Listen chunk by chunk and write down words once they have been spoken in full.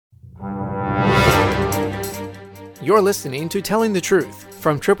You're listening to Telling the Truth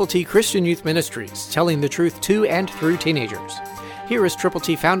from Triple T Christian Youth Ministries, telling the truth to and through teenagers. Here is Triple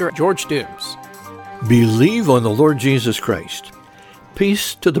T founder George Dooms. Believe on the Lord Jesus Christ.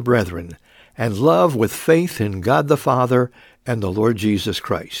 Peace to the brethren, and love with faith in God the Father and the Lord Jesus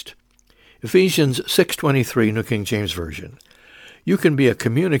Christ. Ephesians 6:23, New King James Version. You can be a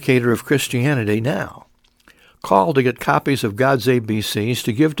communicator of Christianity now. Call to get copies of God's ABCs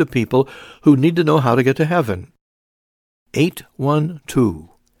to give to people who need to know how to get to heaven.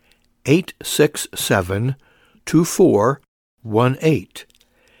 812-867-2418.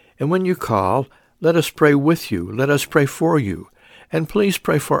 And when you call, let us pray with you, let us pray for you, and please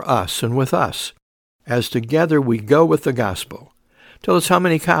pray for us and with us, as together we go with the gospel. Tell us how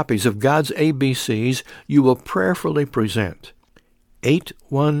many copies of God's ABCs you will prayerfully present.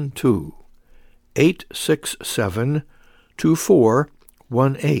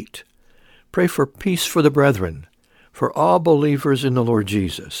 812-867-2418. Pray for peace for the brethren, for all believers in the Lord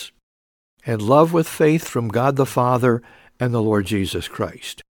Jesus, and love with faith from God the Father and the Lord Jesus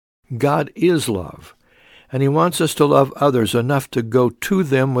Christ. God is love, and He wants us to love others enough to go to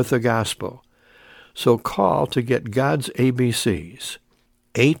them with the gospel. So call to get God's ABCs.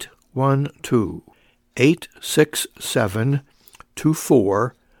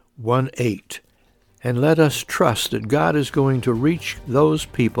 812-867-2418. And let us trust that God is going to reach those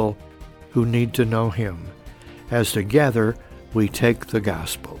people who need to know Him, as together we take the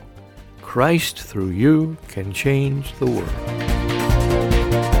gospel. Christ through you can change the world.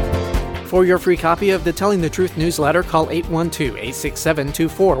 For your free copy of the Telling the Truth newsletter, call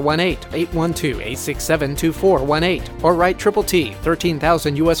 812-867-2418, 812-867-2418, or write Triple T,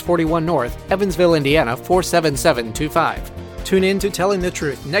 13,000 U.S. 41 North, Evansville, Indiana, 47725. Tune in to Telling the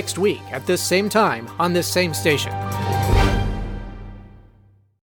Truth next week at this same time on this same station.